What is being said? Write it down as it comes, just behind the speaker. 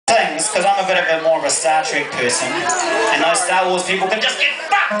things, because I'm a bit of a more of a Star Trek person, and those Star Wars people can just get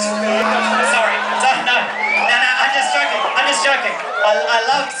fucked! Sorry, no, I'm just joking. I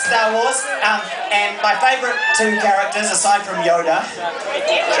love Star Wars, and my favourite two characters, aside from Yoda,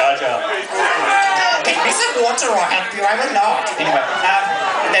 Jar Jar. Get me some water, I hope you have a lot. Anyway,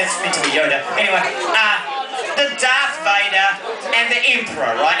 that's meant to be Yoda. Anyway, the Darth Vader and the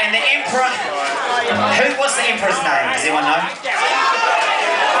Emperor, right? And the Emperor, what's the Emperor's name? Does anyone know?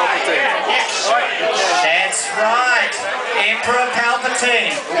 That's right, Emperor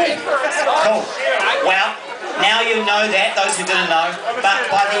Palpatine. Cool. Well, now you know that, those who didn't know, but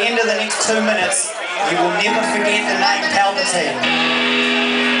by the end of the next 2 minutes, you will never forget the name Palpatine.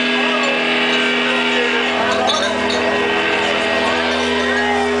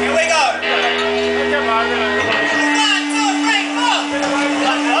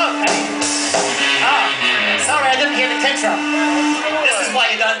 This is why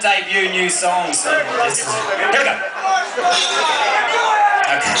you don't debut new songs. Here we go.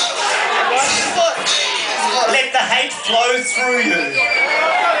 Okay. Let the hate flow through you.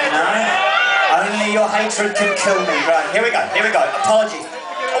 You know? Only your hatred can kill me. Right, here we go. Apologies. 1,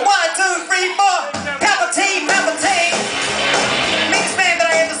 2, 3, 4. Palpatine, Palpatine. Biggest man that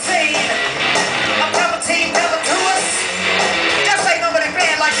I ever seen. I'm Palpatine, Palpatine. Just ain't nobody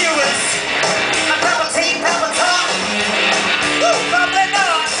bad like you is. I'm Palpatine, Palpatine.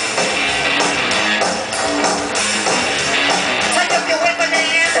 Take up your weapon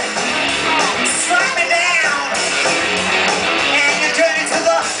and strike me down, and your journey to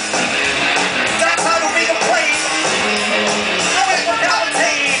the dark side will be complete. I went for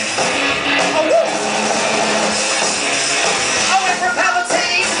Palpatine. Oh, woo. I went for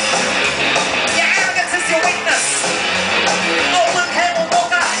Palpatine. Your arrogance is your weakness. Oh, Luke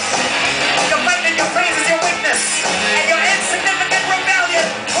Skywalker. Your faith in your praise is your weakness, and your insignificant rebellion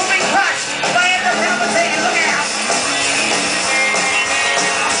will be crushed by Emperor Palpatine. Look out!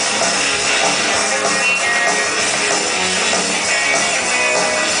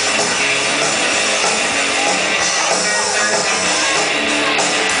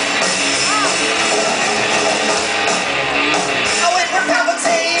 I went for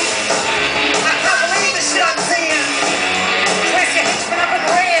Palpatine. I can't believe the shit I'm seeing. Where's your henchman up in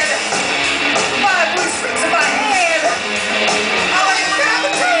red? 5 blue strings in my head. I went for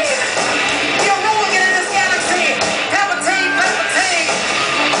Palpatine. You're ruling it in this galaxy. Palpatine, Palpatine.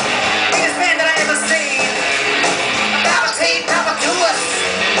 Biggest man that I ever seen. Palpatine, Palpatine.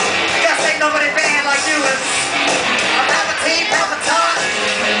 Just ain't nobody bad like you is. Palpatine, Palpatine.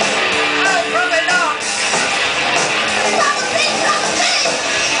 Oh, probably not. Palpatine, Palpatine.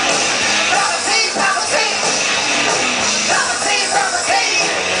 Palpatine, Palpatine. Palpatine, Palpatine.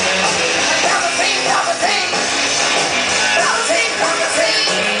 Palpatine, Palpatine. Palpatine, Palpatine.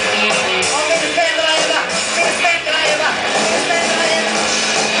 Oh, biggest man that I ever.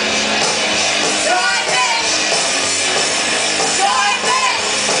 Join me.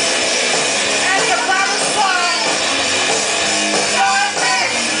 And the Father's Son.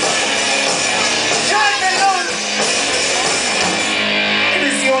 Join me, Luke. It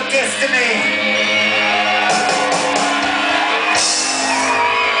is your destiny.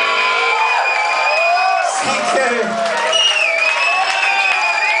 Thank you.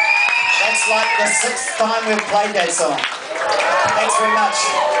 That's like the 6th time we've played that song. Thanks very much.